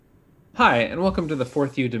Hi, and welcome to the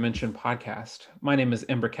Fourth U Dimension podcast. My name is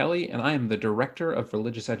Ember Kelly, and I am the Director of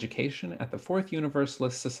Religious Education at the Fourth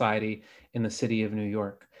Universalist Society in the city of New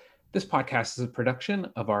York. This podcast is a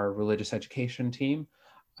production of our religious education team,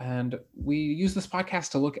 and we use this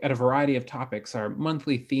podcast to look at a variety of topics. Our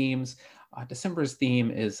monthly themes, December's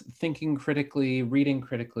theme is thinking critically, reading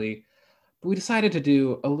critically, but we decided to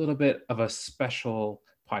do a little bit of a special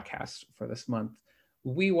podcast for this month.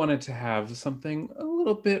 We wanted to have something a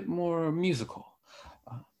little bit more musical.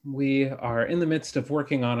 We are in the midst of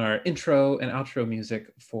working on our intro and outro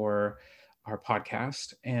music for our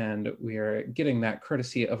podcast, and we are getting that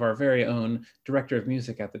courtesy of our very own director of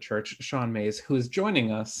music at the church, Sean Mays, who is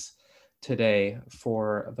joining us today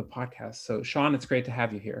for the podcast. So, Sean, it's great to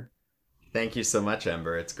have you here. Thank you so much,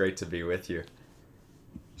 Ember. It's great to be with you.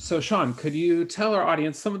 So, Sean, could you tell our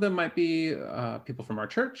audience? Some of them might be people from our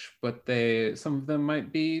church, but some of them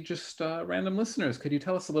might be just random listeners. Could you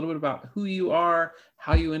tell us a little bit about who you are,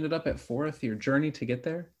 how you ended up at Fourth, your journey to get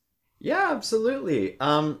there? Yeah, absolutely.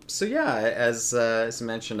 As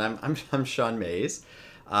mentioned, I'm Sean Mays.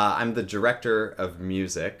 I'm the director of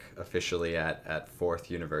music officially at Fourth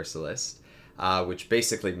Universalist, which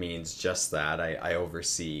basically means just that. I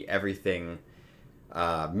oversee everything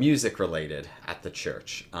music related at the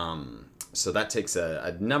church. So that takes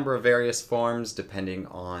a number of various forms depending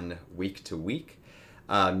on week to week.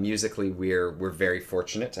 Musically, we're very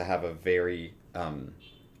fortunate to have a very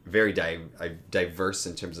diverse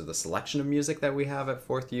in terms of the selection of music that we have at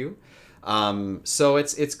Fourth U. So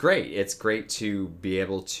it's great. It's great to be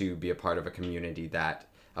able to be a part of a community that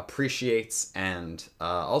appreciates and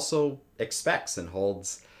also expects and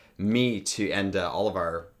holds me to and all of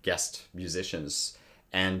our guest musicians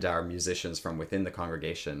and our musicians from within the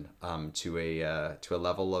congregation to a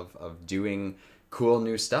level of doing cool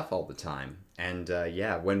new stuff all the time. And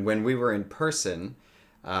yeah, when we were in person,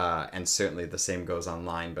 and certainly the same goes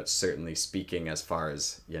online, but certainly speaking as far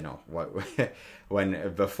as what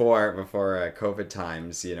when before COVID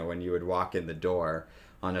times, when you would walk in the door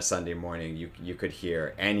on a Sunday morning, you could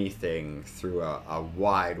hear anything through a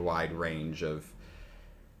wide range of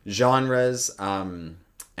genres.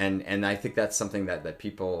 And I think that's something that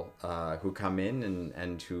people who come in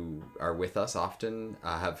and who are with us often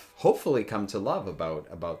have hopefully come to love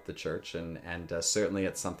about the church, and certainly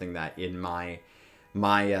it's something that in my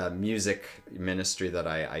music ministry that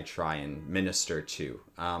I try and minister to.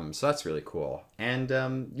 So that's really cool.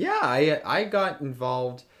 And yeah, I got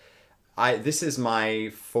involved. This is my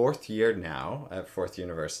fourth year now at Fourth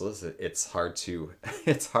Universalist. It's hard to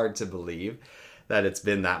it's hard to believe that it's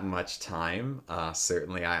been that much time.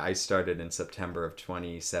 Certainly, I started in September of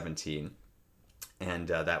 2017, and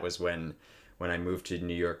that was when I moved to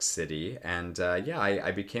New York City. And yeah,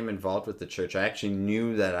 I became involved with the church. I actually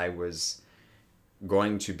knew that I was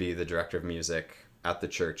going to be the director of music at the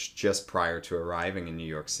church just prior to arriving in New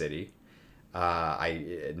York City.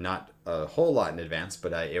 I not a whole lot in advance,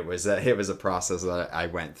 but it was a process that I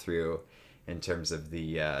went through in terms of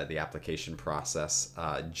the application process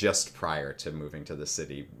just prior to moving to the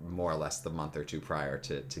city, more or less the month or two prior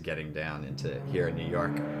to getting down into here in New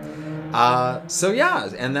York. So yeah,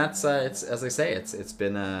 and that's it's as I say, it's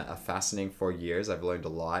been a fascinating 4 years. I've learned a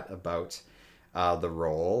lot about the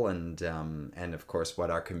role and of course what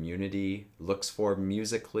our community looks for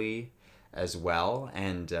musically as well.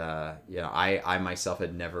 And I myself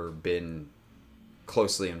had never been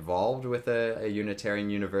closely involved with a Unitarian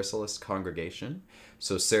Universalist congregation.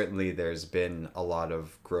 So certainly there's been a lot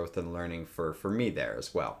of growth and learning for me there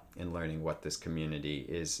as well, in learning what this community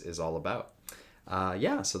is all about.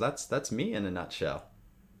 Yeah, so that's me in a nutshell.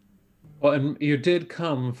 Well, and you did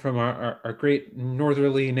come from our great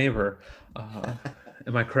northerly neighbor. Uh,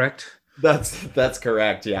 am I correct? That's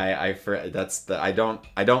correct. Yeah, that's the I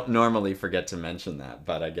don't normally forget to mention that,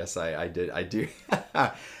 but I guess I do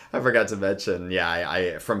I forgot to mention. Yeah,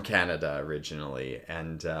 I from Canada originally,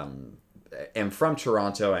 and am from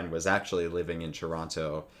Toronto and was actually living in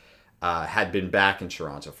Toronto. Had been back in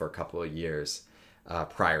Toronto for a couple of years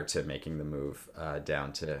prior to making the move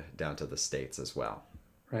down to the States as well.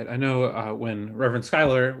 Right. I know when Reverend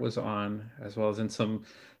Schuyler was on, as well as in some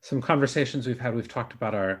conversations we've had, we've talked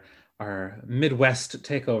about our Midwest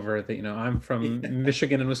takeover. That I'm from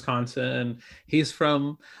Michigan and Wisconsin. He's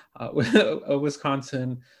from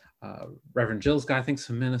Wisconsin. Reverend Jill's guy, I think,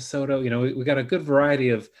 from Minnesota. We got a good variety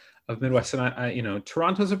of Midwest, and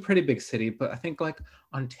Toronto's a pretty big city, but I think like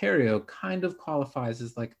Ontario kind of qualifies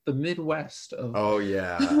as like the Midwest of. Oh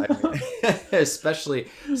yeah, I mean,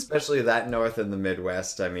 especially that north in the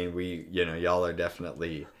Midwest. I mean, we y'all are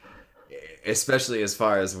definitely especially as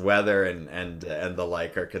far as weather and the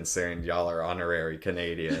like are concerned. Y'all are honorary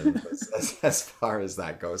Canadians as far as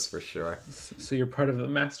that goes, for sure. So you're part of the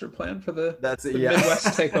master plan for That's it. the Yeah. Midwest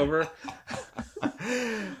takeover.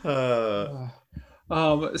 uh,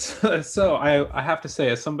 So I have to say,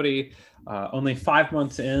 as somebody only 5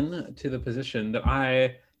 months in to the position, that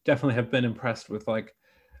I definitely have been impressed with, like,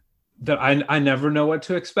 that I never know what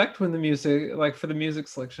to expect when the music, like, for the music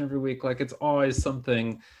selection every week. Like, it's always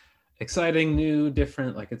something exciting, new,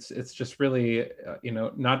 different. Like, it's just really,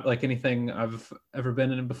 not like anything I've ever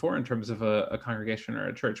been in before in terms of a congregation or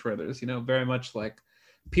a church, where there's, very much like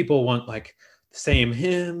people want like the same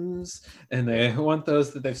hymns, and they want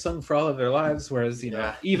those that they've sung for all of their lives. Whereas,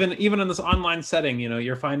 yeah. even in this online setting,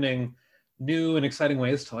 you're finding new and exciting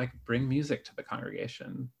ways to like bring music to the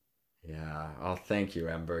congregation. Yeah. Oh, thank you,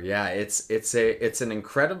 Ember. Yeah, it's an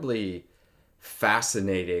incredibly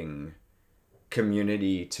fascinating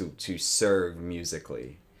community to serve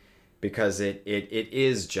musically, because it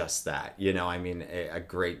is just that. I mean, a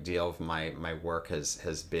great deal of my work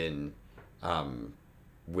has been um,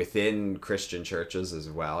 within Christian churches as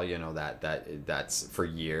well. That's for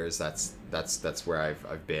years. That's where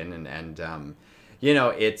I've been, and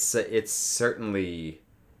it's certainly,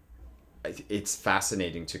 it's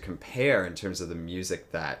fascinating to compare in terms of the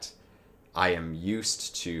music that I am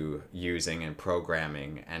used to using and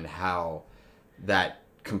programming, and how that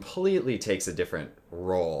completely takes a different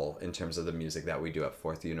role in terms of the music that we do at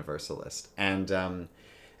Fourth Universalist. And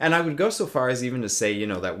I would go so far as even to say,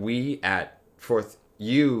 that we at Fourth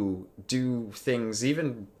U do things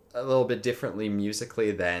even a little bit differently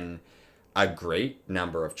musically than a great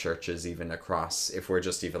number of churches, even across, if we're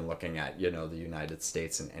just even looking at, the United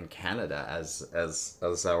States and Canada as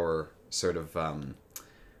our sort of our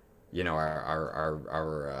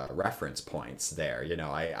reference points there.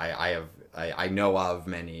 I know of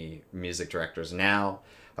many music directors now,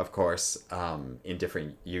 of course, in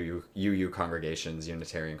different UU congregations,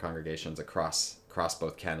 Unitarian congregations across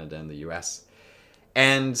both Canada and the U.S.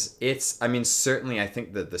 And I mean, certainly, I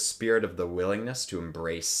think that the spirit of the willingness to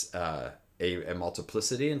embrace a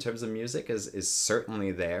multiplicity in terms of music is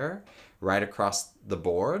certainly there right across the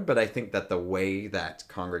board. But I think that the way that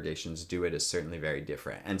congregations do it is certainly very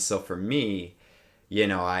different. And so for me,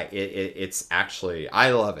 it's actually,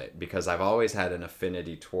 I love it, because I've always had an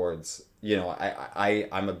affinity towards,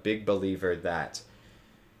 I'm a big believer that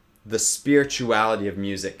the spirituality of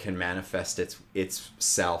music can manifest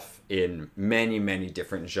itself in many, many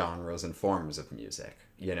different genres and forms of music.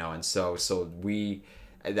 And so we,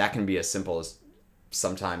 that can be as simple as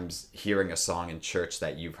sometimes hearing a song in church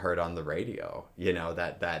that you've heard on the radio,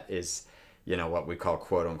 that is, what we call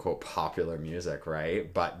quote unquote popular music,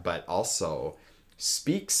 right? But also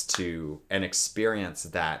speaks to an experience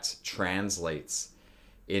that translates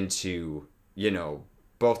into,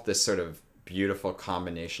 both this sort of beautiful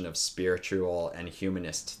combination of spiritual and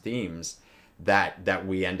humanist themes that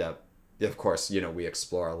we end up, of course, we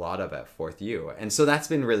explore a lot of at Fourth U. And so that's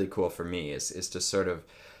been really cool for me, is to sort of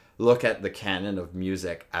look at the canon of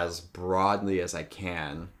music as broadly as I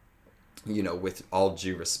can, with all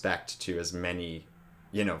due respect to as many,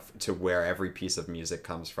 to where every piece of music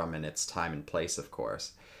comes from in its time and place, of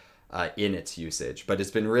course, in its usage. But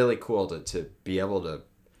it's been really cool to be able to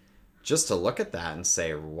just to look at that and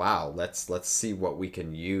say, wow, let's see what we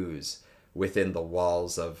can use within the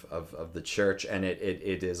walls of the church. And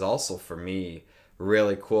it is also, for me,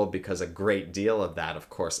 really cool, because a great deal of that, of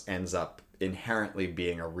course, ends up inherently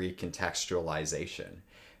being a recontextualization,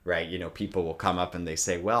 right? People will come up and they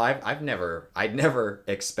say, well, I'd never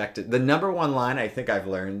expected, the number one line I think I've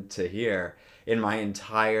learned to hear in my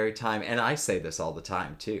entire time, and I say this all the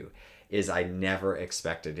time too, is I never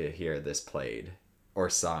expected to hear this played or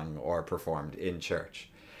sung or performed in church,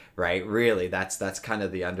 right? Really, that's kind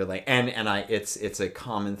of the underlying, and it's a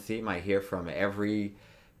common theme I hear from every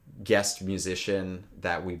guest musician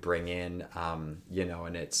that we bring in, and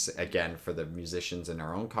it's, again, for the musicians in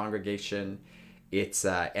our own congregation, it's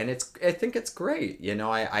I think it's great.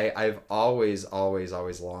 I've always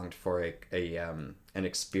longed for an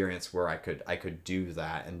experience where I could do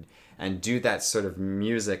that, and do that sort of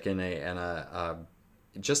music in a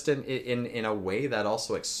just in a way that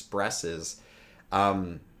also expresses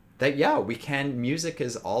that, yeah, music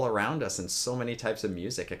is all around us, and so many types of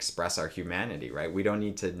music express our humanity, right? We don't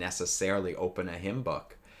need to necessarily open a hymn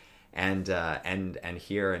book and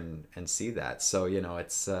hear and see that. So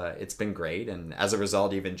it's been great, and as a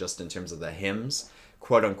result, even just in terms of the hymns,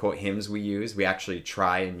 quote unquote hymns we use, we actually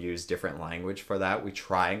try and use different language for that. We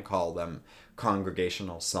try and call them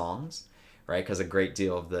congregational songs, right? Because a great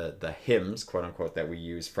deal of the hymns, quote unquote, that we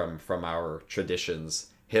use from our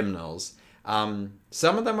traditions, hymnals,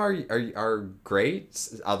 Some of them are great.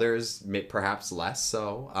 Others perhaps less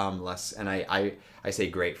so. Less, and I say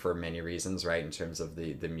great for many reasons, right? In terms of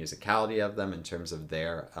the musicality of them, in terms of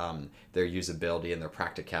their usability and their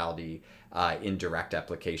practicality, in direct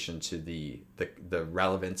application to the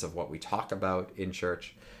relevance of what we talk about in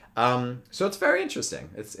church. So it's very interesting.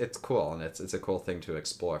 It's cool, and it's a cool thing to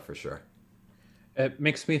explore for sure. It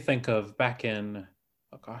makes me think of back in,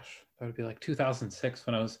 oh gosh, that would be like 2006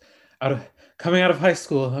 when I was out of coming out of high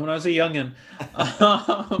school when I was a youngin.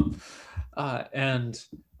 Um, and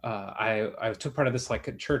I took part of this like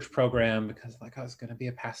a church program because like I was going to be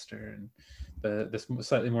a pastor and this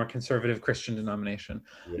slightly more conservative Christian denomination.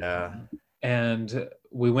 Yeah, And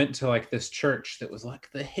we went to like this church that was like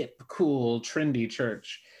the hip, cool, trendy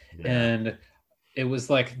church, yeah. and it was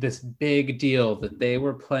like this big deal that they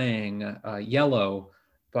were playing Yellow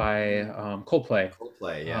by Coldplay.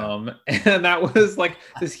 Coldplay, yeah. And that was like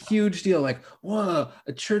this huge deal. Like, whoa,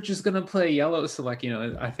 a church is going to play Yellow. So, like,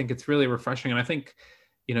 I think it's really refreshing. And I think,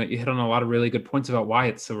 you hit on a lot of really good points about why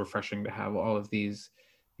it's so refreshing to have all of these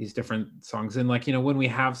different songs. And, like, when we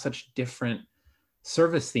have such different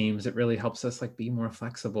service themes, it really helps us like be more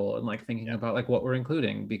flexible and like thinking Yeah. about like what we're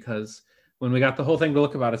including, because when we got the whole thing to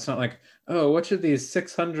look about, it's not like, oh, which of these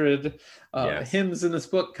 600 Yes. hymns in this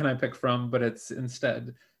book can I pick from, but it's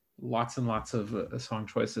instead lots and lots of song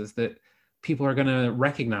choices that people are going to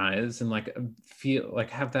recognize and like feel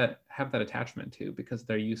like have that attachment to because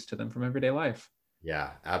they're used to them from everyday life.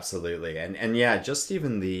 Yeah, absolutely. And yeah, just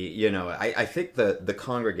even I think the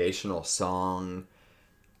congregational song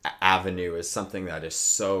avenue is something that is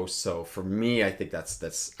so for me, I think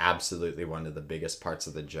that's absolutely one of the biggest parts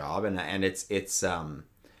of the job. And it's been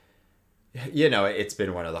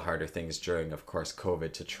one of the harder things during, of course,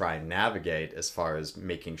 COVID to try and navigate, as far as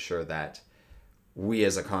making sure that we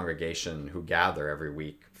as a congregation who gather every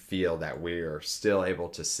week feel that we're still able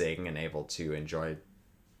to sing and able to enjoy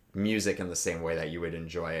music in the same way that you would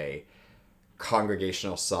enjoy a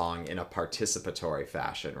congregational song in a participatory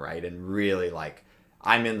fashion, right? And really, like,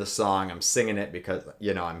 I'm in the song, I'm singing it because,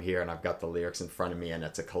 I'm here and I've got the lyrics in front of me and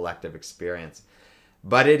it's a collective experience.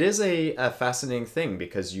 But it is a fascinating thing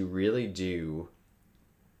because you really do,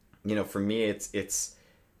 for me, it's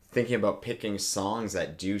thinking about picking songs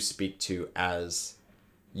that do speak to as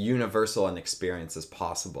universal an experience as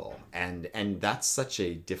possible. And that's such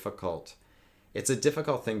a difficult it's a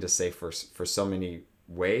difficult thing to say for so many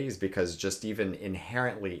ways, because just even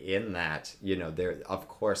inherently in that, there, of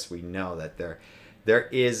course, we know that there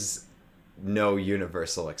is no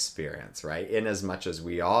universal experience, right? In as much as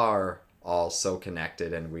we are all so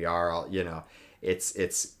connected, and we are all,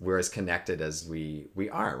 it's we're as connected as we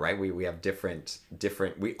aren't, right? We have different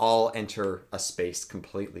we all enter a space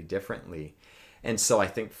completely differently. And so I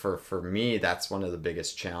think for me, that's one of the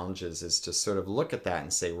biggest challenges, is to sort of look at that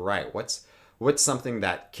and say, right, what's something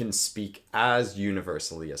that can speak as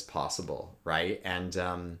universally as possible, right? And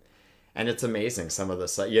it's amazing, some of the,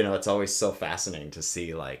 it's always so fascinating to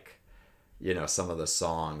see, like, some of the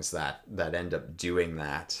songs that end up doing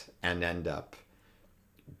that and end up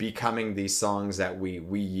becoming these songs that we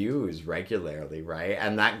use regularly, right?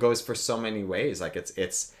 And that goes for so many ways. Like,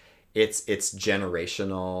 it's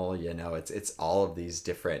generational, it's all of these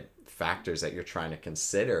different factors that you're trying to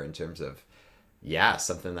consider in terms of, yeah,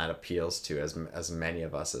 something that appeals to as many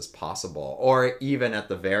of us as possible, or even at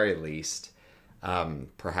the very least,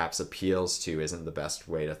 perhaps appeals to isn't the best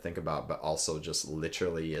way to think about, but also just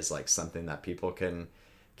literally is like something that people can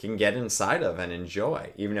get inside of and enjoy,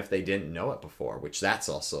 even if they didn't know it before. Which that's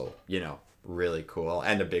also, really cool,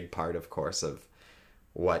 and a big part, of course, of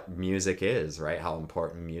what music is, right? How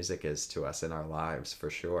important music is to us in our lives, for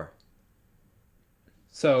sure.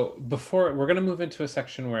 So before we're going to move into a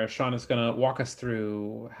section where Sean is going to walk us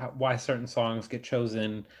through why certain songs get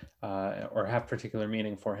chosen or have particular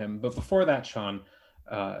meaning for him. But before that, Sean,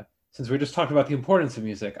 since we just talked about the importance of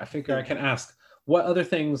music, I figure I can ask, what other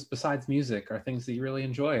things besides music are things that you really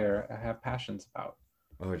enjoy or have passions about?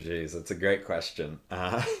 Oh, geez, that's a great question.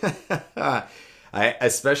 I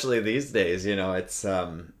especially these days, it's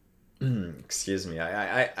excuse me.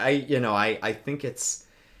 I think it's,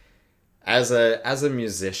 as a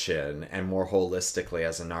musician, and more holistically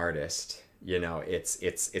as an artist,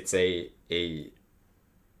 it's a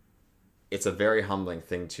very humbling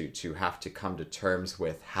thing to have to come to terms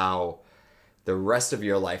with how the rest of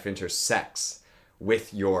your life intersects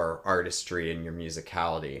with your artistry and your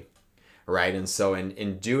musicality, right? And so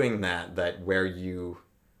in doing that where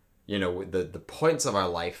the points of our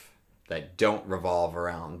life that don't revolve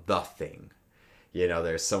around the thing,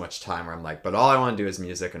 there's so much time where I'm like, but all I want to do is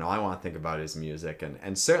music, and all I want to think about is music.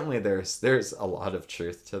 And certainly there's a lot of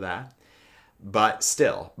truth to that. but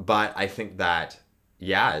still, but I think that,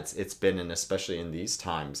 yeah, it's been, and especially in these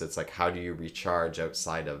times, it's like, how do you recharge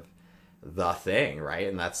outside of the thing, right?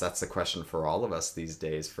 And that's the question for all of us these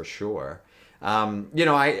days, for sure. I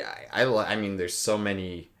mean, there's so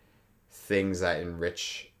many things that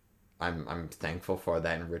enrich. I'm thankful for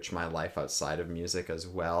that enrich my life outside of music as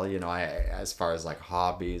well. As far as like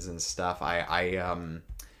hobbies and stuff, I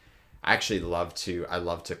actually I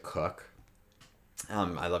love to cook.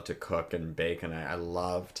 I love to cook and bake, and I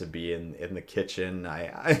love to be in the kitchen.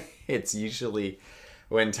 It's usually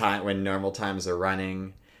when normal times are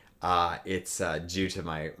running. It's due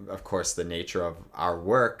to of course, the nature of our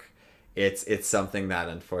work. It's something that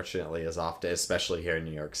unfortunately is often, especially here in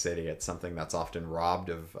New York City, it's something that's often robbed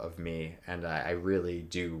of me, and I really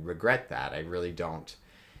do regret that. I really don't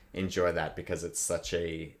enjoy that, because it's such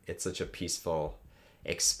a peaceful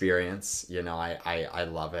experience. I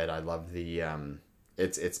love it. I love the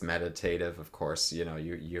it's meditative, of course.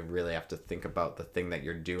 You really have to think about the thing that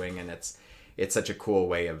you're doing, and it's such a cool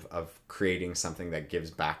way of creating something that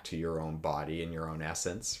gives back to your own body and your own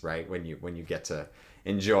essence, right? When you get to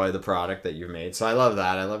enjoy the product that you've made. So I love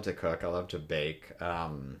that. I love to cook. I love to bake. I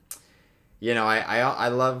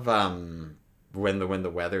love when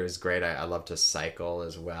the weather is great. I love to cycle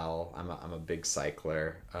as well. I'm a big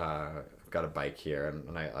cycler. I've got a bike here,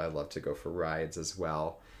 and I love to go for rides as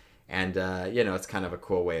well. And it's kind of a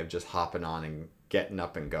cool way of just hopping on and getting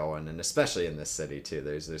up and going. And especially in this city too,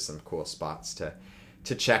 there's some cool spots to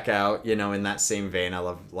check out. In that same vein, I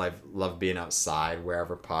love being outside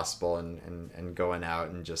wherever possible, and going out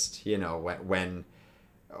and just, it's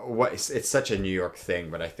such a New York thing,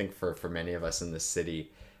 but I think for many of us in the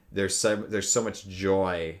city, there's so much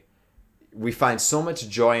joy. We find so much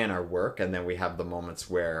joy in our work, and then we have the moments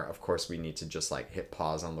where, of course, we need to just like hit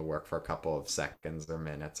pause on the work for a couple of seconds or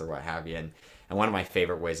minutes or what have you. And one of my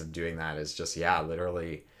favorite ways of doing that is just, yeah,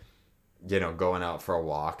 literally, going out for a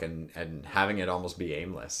walk, and having it almost be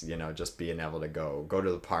aimless, just being able to go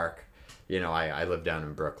to the park. I live down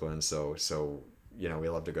in Brooklyn, so we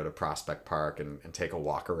love to go to Prospect Park and take a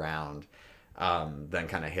walk around, then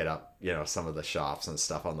kind of hit up, some of the shops and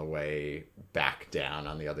stuff on the way back down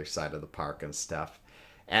on the other side of the park and stuff.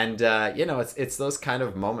 And, it's those kind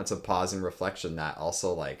of moments of pause and reflection that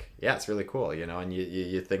also, like, yeah, it's really cool, and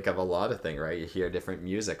you think of a lot of things, right? You hear different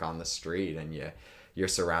music on the street, and you're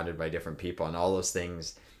surrounded by different people, and all those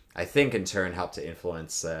things, I think, in turn help to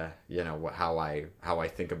influence, how I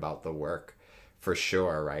think about the work, for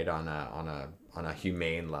sure, right? On a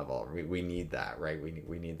humane level, we need that, right?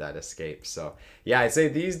 We need that escape. So yeah, I'd say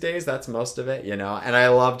these days that's most of it, and I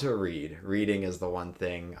love to read. Reading is the one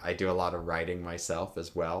thing. I do a lot of writing myself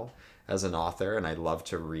as well as an author, and I love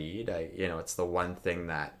to read. It's the one thing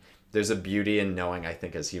that there's a beauty in knowing, I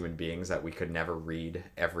think, as human beings, that we could never read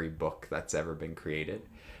every book that's ever been created,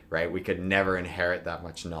 right? We could never inherit that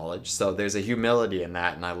much knowledge. So there's a humility in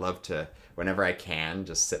that, and I love to, whenever I can,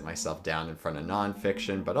 just sit myself down in front of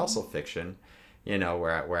nonfiction, but also fiction,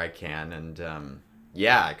 where I can. And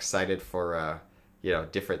yeah, excited for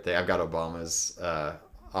different things. I've got Obama's the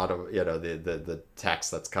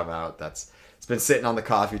text that's come out. It's been sitting on the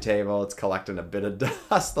coffee table. It's collecting a bit of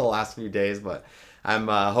dust the last few days, but I'm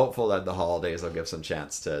hopeful that the holidays will give some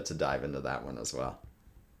chance to dive into that one as well.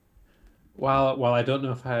 While I don't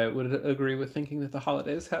know if I would agree with thinking that the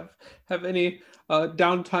holidays have any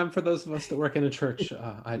downtime for those of us that work in a church,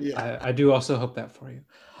 I do also hope that for you.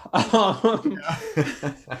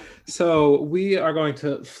 Yeah. So we are going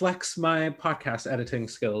to flex my podcast editing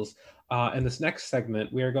skills. In this next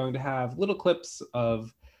segment, we are going to have little clips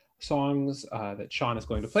of songs that Sean is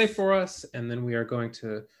going to play for us, and then we are going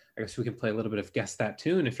to, I guess we can play a little bit of Guess That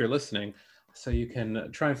Tune if you're listening. So you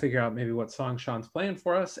can try and figure out maybe what song Sean's playing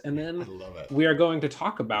for us. And then we are going to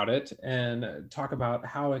talk about it and talk about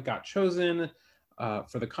how it got chosen,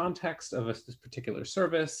 for the context of this particular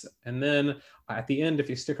service. And then at the end, if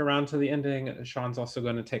you stick around to the ending, Sean's also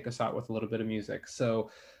going to take us out with a little bit of music.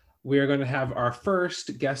 So we are going to have our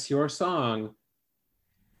first Guess Your Song.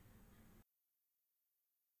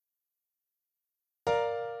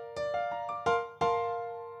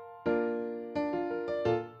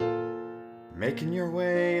 Making your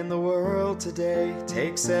way in the world today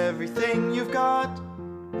takes everything you've got.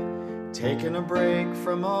 Taking a break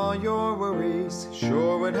from all your worries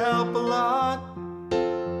sure would help a lot.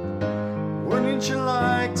 Wouldn't you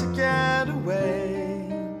like to get away?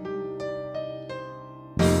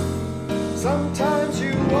 Sometimes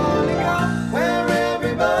you want to go where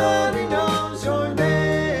everybody knows your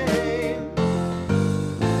name,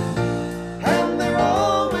 and they're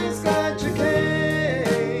always glad you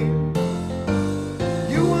came.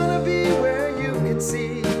 You want to be where you can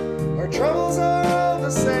see our troubles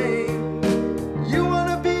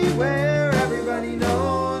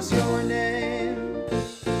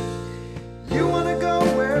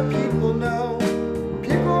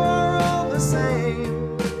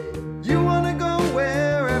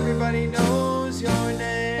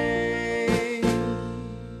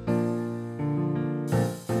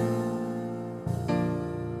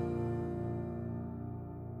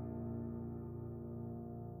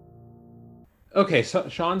Okay, so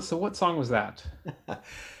Sean, so what song was that?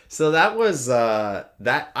 So that was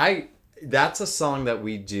that's a song that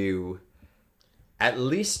we do at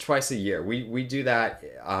least twice a year. We do that,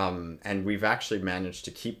 and we've actually managed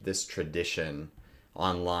to keep this tradition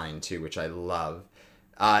online too, which I love.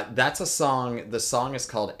 That's a song. The song is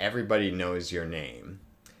called "Everybody Knows Your Name,"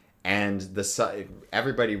 and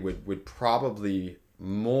everybody would probably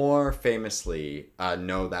more famously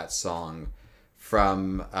know that song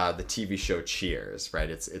from the TV show Cheers, right?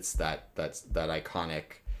 It's that iconic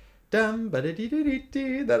dum ba da dee dee dee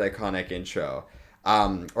dee, that iconic intro,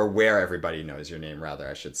 or where everybody knows your name, rather,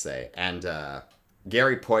 I should say. And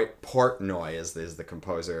Gary Portnoy is the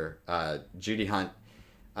composer. Judy Hunt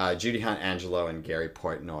Angelo and Gary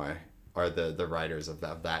Portnoy are the writers of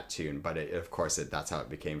that tune. But of course, that's how it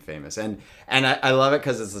became famous. And I love it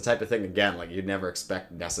because it's the type of thing, again, like you'd never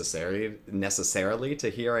expect necessarily to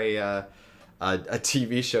hear a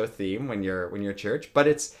TV show theme when you're church, but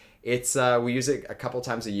it's we use it a couple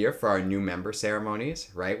times a year for our new member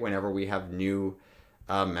ceremonies, right? Whenever we have new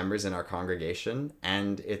members in our congregation,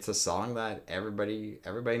 and it's a song that everybody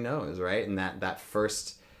knows, right? And that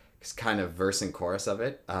first kind of verse and chorus of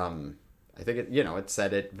it, I think it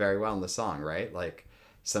said it very well in the song, right? Like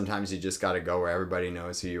sometimes you just got to go where everybody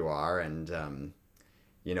knows who you are, and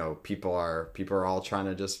people are all trying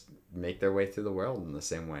to just make their way through the world in the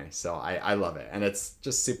same way. So I love it, and it's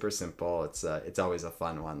just super simple. It's always a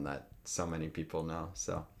fun one that so many people know.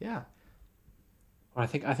 So yeah. Well, I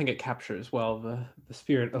think it captures well the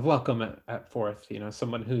spirit of welcome at Fourth.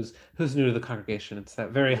 Someone who's new to the congregation. It's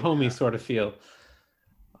that very homey sort of feel.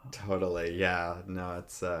 Totally. Yeah. No,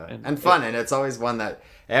 it's And and fun, and it's always one that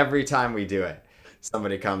every time we do it,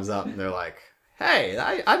 somebody comes up and they're like, "Hey,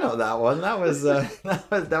 I know that one. That was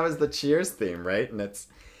that was the Cheers theme, right?" And it's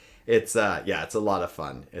yeah, it's a lot of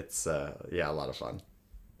fun. It's yeah, a lot of fun.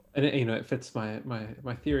 it fits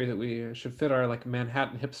my theory that we should fit our like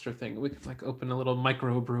Manhattan hipster thing. We could like open a little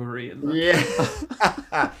microbrewery and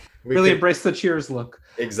Yeah. We really could embrace the Cheers look.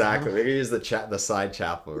 exactly. We could use the side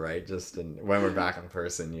chapel, right? Just when we're back in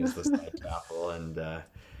person, use the side chapel, and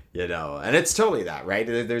and it's totally that, right?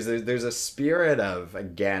 There's a spirit of,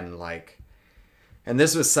 again, like, and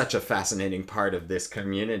this was such a fascinating part of this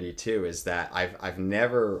community too, is that I've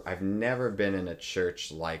never been in a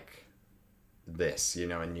church like this,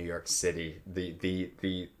 in New York City.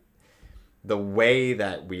 The way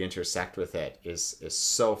that we intersect with it is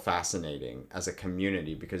so fascinating as a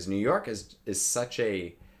community, because New York is such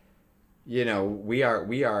a, we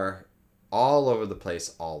are all over the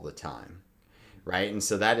place all the time, right? And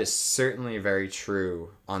so that is certainly very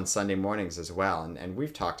true on Sunday mornings as well. And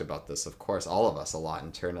we've talked about this, of course, all of us, a lot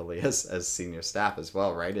internally as senior staff as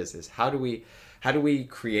well, right? Is how do we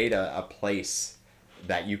create a place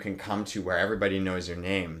that you can come to where everybody knows your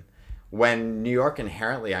name, when New York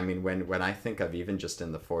inherently, I mean, when I think of, even just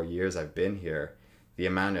in the 4 years I've been here, the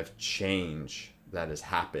amount of change that has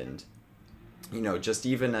happened, just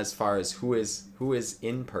even as far as who is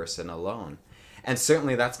in person alone. And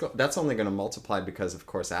certainly that's only going to multiply, because of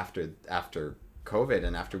course after COVID,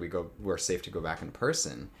 and after we're safe to go back in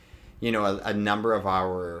person, a number of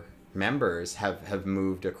our members have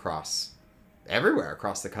moved across everywhere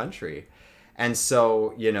across the country. And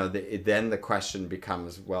so, then the question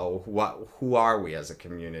becomes, well, who are we as a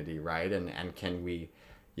community, right? And can we,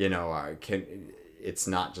 it's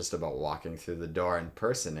not just about walking through the door in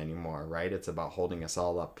person anymore, right? It's about holding us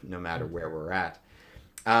all up no matter where we're at.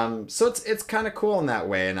 So it's kind of cool in that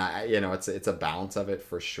way, and it's a balance of it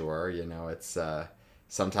for sure. It's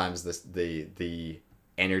sometimes the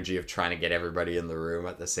energy of trying to get everybody in the room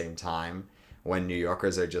at the same time, when New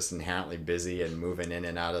Yorkers are just inherently busy and moving in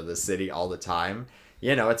and out of the city all the time.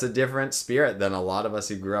 It's a different spirit than a lot of us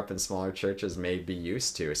who grew up in smaller churches may be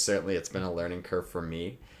used to. Certainly, it's been a learning curve for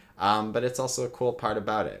me, but it's also a cool part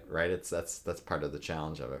about it, right? That's part of the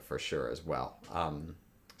challenge of it for sure as well.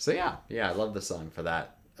 So yeah, I love the song for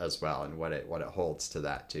that as well, and what it holds to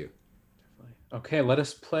that too. Okay, let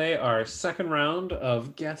us play our second round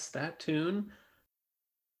of Guess That Tune.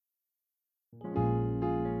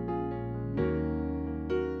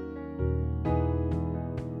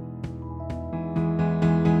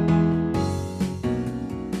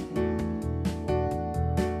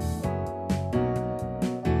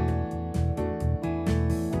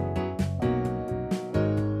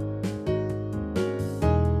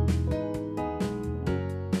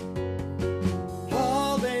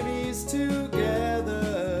 All babies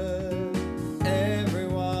together,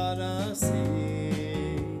 everyone I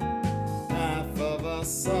see. Half of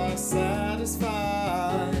us are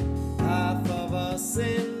satisfied, half of us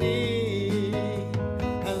in need.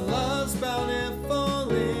 And love's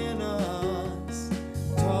bountiful in us,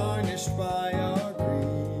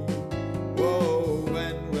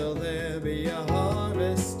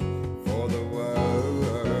 harvest for the world.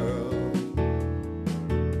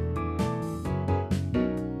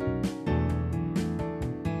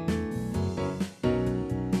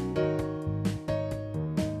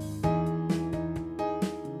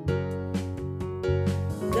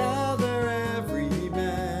 Gather every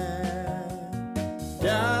man,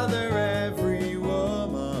 gather every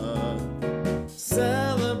woman,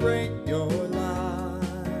 celebrate your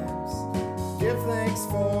lives, give thanks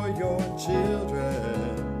for your children.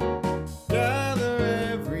 Gather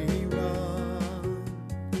everyone,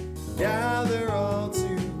 gather all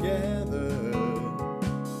together,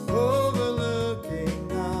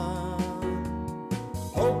 overlooking on,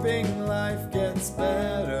 hoping life gets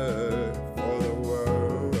better for the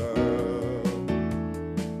world,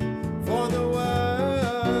 for the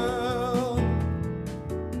world.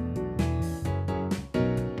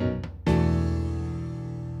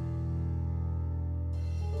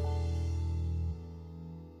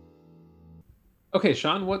 Okay,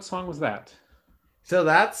 Sean, what song was that? So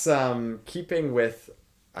that's keeping with,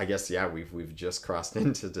 I guess, yeah, we've just crossed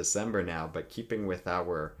into December now, but keeping with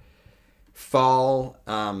our fall,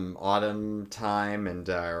 autumn time and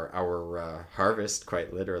our harvest,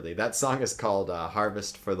 quite literally. That song is called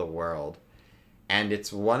Harvest for the World. And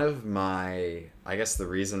it's one of my, I guess the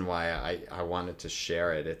reason why I wanted to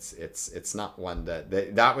share it, it's not one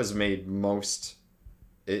that was made most,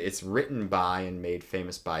 it's written by and made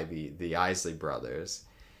famous by the Isley Brothers.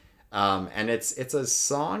 And it's a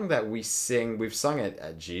song that we sing. We've sung it,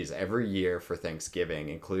 geez, every year for Thanksgiving,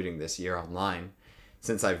 including this year online,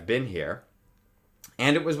 since I've been here.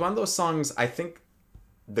 And it was one of those songs. I think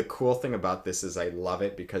the cool thing about this is I love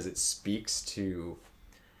it because it speaks to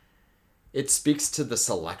the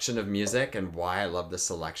selection of music and why I love the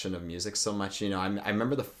selection of music so much. You know, I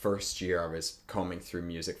remember the first year I was combing through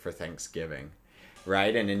music for Thanksgiving,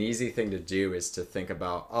 right? And an easy thing to do is to think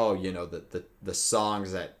about, oh, you know, the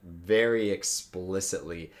songs that very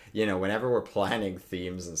explicitly, you know, whenever we're planning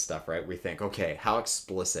themes and stuff, right, we think, okay, how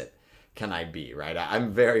explicit can I be, right?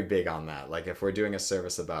 I'm very big on that. Like if we're doing a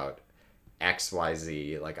service about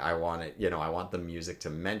XYZ, like I want it, you know, I want the music to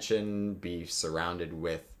mention, be surrounded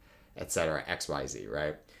with, etc., XYZ,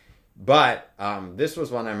 right? But this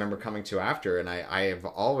was one I remember coming to after, and I have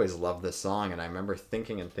always loved this song, and I remember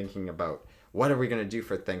thinking about what are we going to do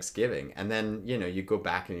for Thanksgiving? And then, you know, you go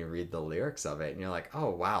back and you read the lyrics of it, and you're like, oh,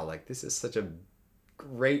 wow, like this is such a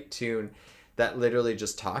great tune that literally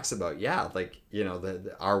just talks about, yeah, like, you know,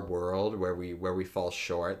 our world where we fall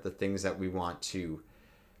short, the things that we want to,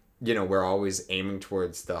 you know, we're always aiming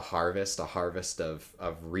towards the harvest, a harvest of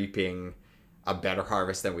reaping a better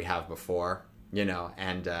harvest than we have before, you know,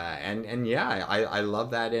 and yeah, I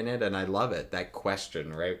love that in it, and I love it, that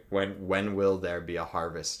question, right? When will there be a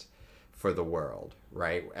harvest for the world,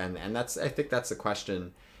 right? And that's, I think that's a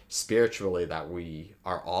question spiritually that we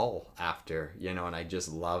are all after, you know, and I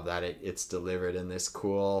just love that it's delivered in this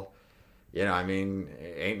cool, you know, I mean,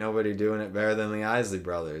 ain't nobody doing it better than the Isley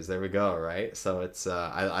Brothers. There we go, right? So it's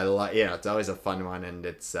I like, you know, it's always a fun one, and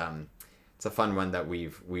it's a fun one that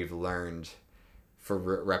we've learned for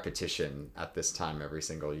repetition at this time every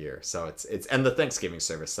single year. So it's and the Thanksgiving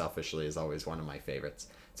service selfishly is always one of my favorites.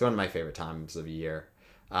 It's one of my favorite times of year.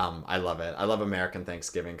 I love it. I love American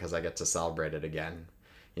Thanksgiving because I get to celebrate it again.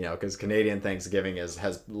 You know, because Canadian Thanksgiving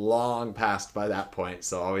has long passed by that point,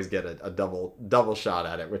 so I always get a double shot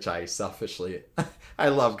at it, which I selfishly I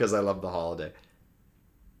love because I love the holiday.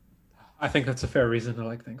 I think that's a fair reason to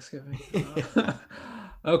like Thanksgiving.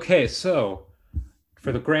 Okay, so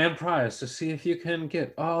for the grand prize, to see if you can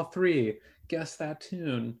get all three, guess that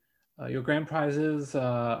tune. Your grand prize is,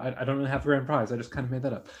 I don't really have a grand prize. I just kind of made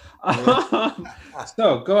that up.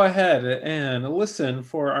 So go ahead and listen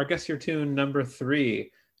for our Guess Your Tune number 3.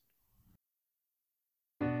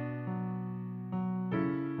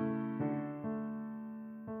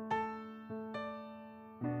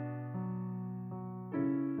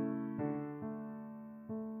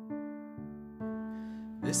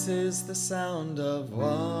 This is the sound of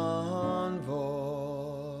one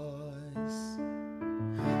voice,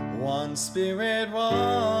 one spirit,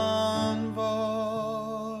 one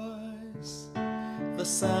voice, the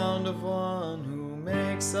sound of one who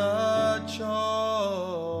makes a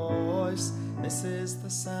choice. This is the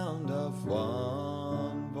sound of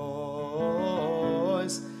one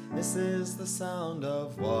voice. This is the sound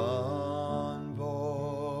of one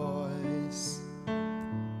voice.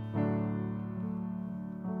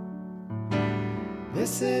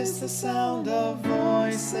 This is the sound of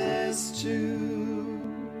voices too.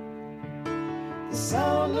 The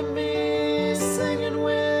sound of me singing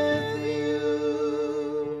with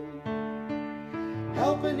you,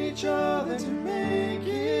 helping helping each other to make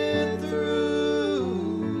it through.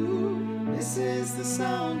 This is the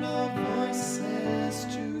sound of voices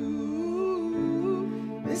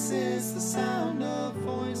too. This is the sound of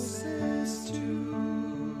voices too.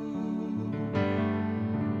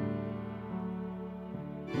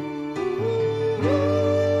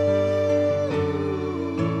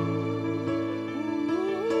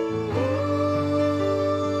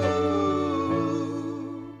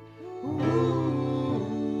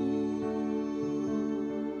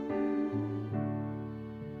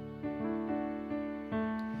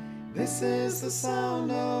 This is the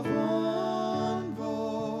sound of one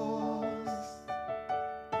voice,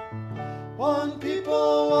 one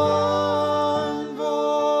people, one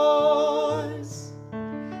voice,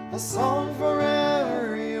 a song for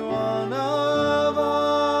every one of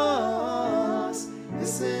us.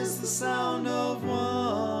 This is the sound of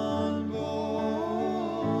one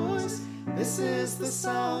voice. This is the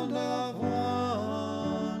sound of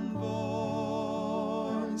one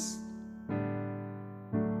voice.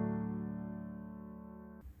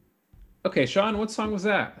 Okay, Sean, what song was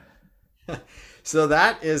that? So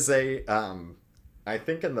that is I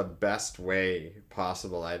think in the best way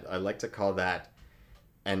possible, I like to call that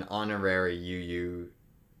an honorary UU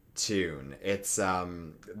tune. It's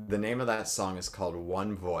the name of that song is called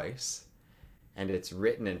One Voice, and it's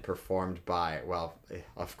written and performed by, well,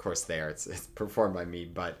 of course it's performed by me,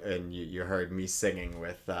 and you heard me singing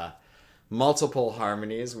with multiple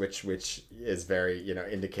harmonies, which is very,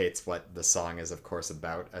 indicates what the song is, of course,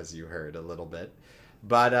 about, as you heard a little bit.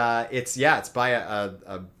 But it's by a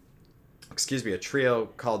trio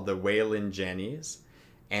called the Waylon Jennies,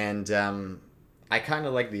 and I kind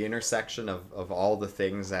of like the intersection of all the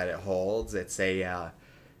things that it holds. It's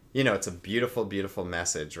it's a beautiful, beautiful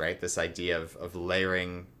message, right? This idea of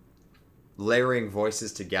layering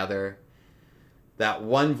voices together. That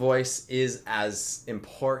one voice is as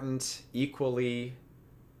important equally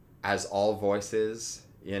as all voices,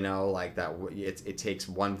 like that. It takes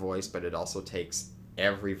one voice, but it also takes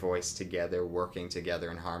every voice together, working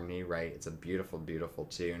together in harmony, right? It's a beautiful, beautiful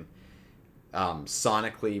tune.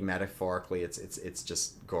 Sonically, metaphorically, it's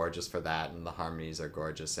just gorgeous for that, and the harmonies are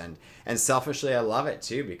gorgeous, and selfishly, I love it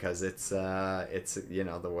too, because it's the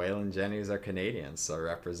Waylon Jennies are Canadians, so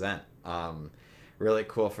represent. Really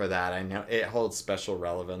cool for that. I know it holds special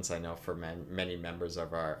relevance, I know, for many members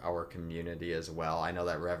of our community as well. I know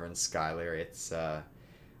that Reverend Schuyler, it's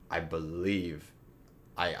I believe,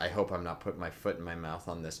 I hope I'm not putting my foot in my mouth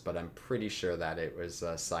on this, but I'm pretty sure that it was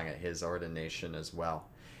sung at his ordination as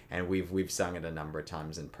well. And we've sung it a number of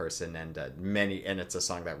times in person, and and it's a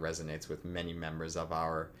song that resonates with many members of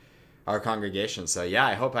our congregation. So yeah,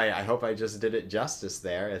 I hope I just did it justice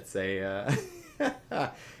there. It's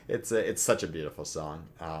it's such a beautiful song,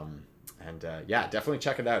 and yeah, definitely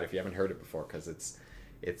check it out if you haven't heard it before, because it's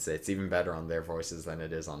even better on their voices than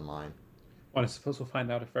it is on mine. Well, I suppose we'll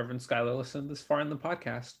find out if Reverend Schuyler listened this far in the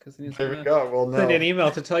podcast, because he's There going we to go. Well, send no. an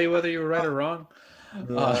email to tell you whether you were right or wrong.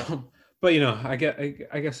 No. But I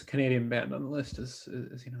guess a Canadian band on the list is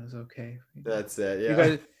okay. That's it.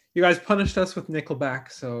 Yeah. You guys punished us with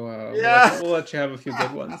Nickelback, so Yeah. we'll let you have a few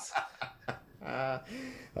good ones.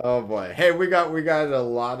 Oh boy. Hey, we got a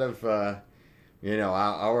lot of our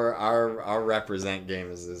represent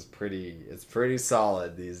game is pretty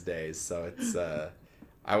solid these days. So it's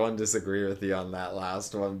I won't disagree with you on that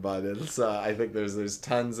last one, but it's I think there's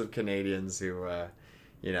tons of Canadians who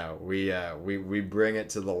we bring it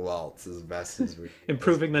to the waltz as best as we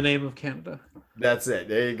Improving the name of Canada. That's it.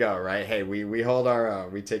 There you go, right? Hey, we hold our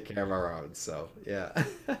own. We take care of our own. So, yeah.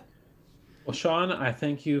 Well, Sean, I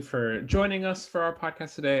thank you for joining us for our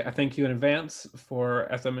podcast today. I thank you in advance for,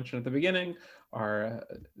 as I mentioned at the beginning, our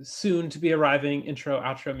soon to be arriving intro,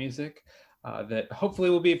 outro music that hopefully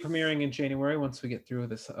will be premiering in January once we get through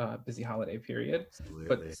this busy holiday period. Absolutely.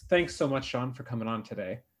 But thanks so much, Sean, for coming on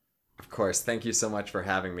today. Of course. Thank you so much for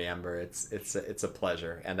having me, Ember. It's a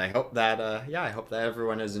pleasure. And I hope that I hope that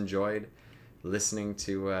everyone has enjoyed listening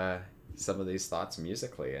to some of these thoughts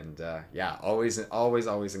musically, and always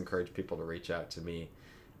encourage people to reach out to me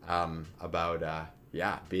about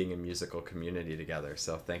being a musical community together.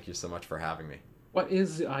 So thank you so much for having me. What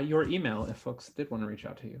is your email if folks did want to reach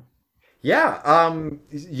out to you?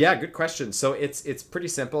 Good question. So it's pretty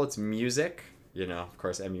simple. It's music, of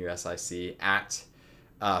course, MUSIC at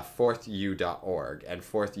fourthu.org, and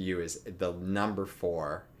fourth U is the number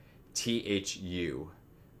 4 THU.org.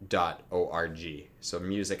 So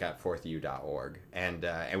music at fourthu.org, and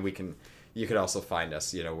you could also find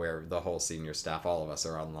us, where the whole senior staff, all of us,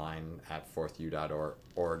 are online at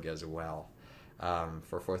fourthu.org as well,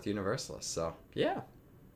 for Fourth Universalist. So yeah.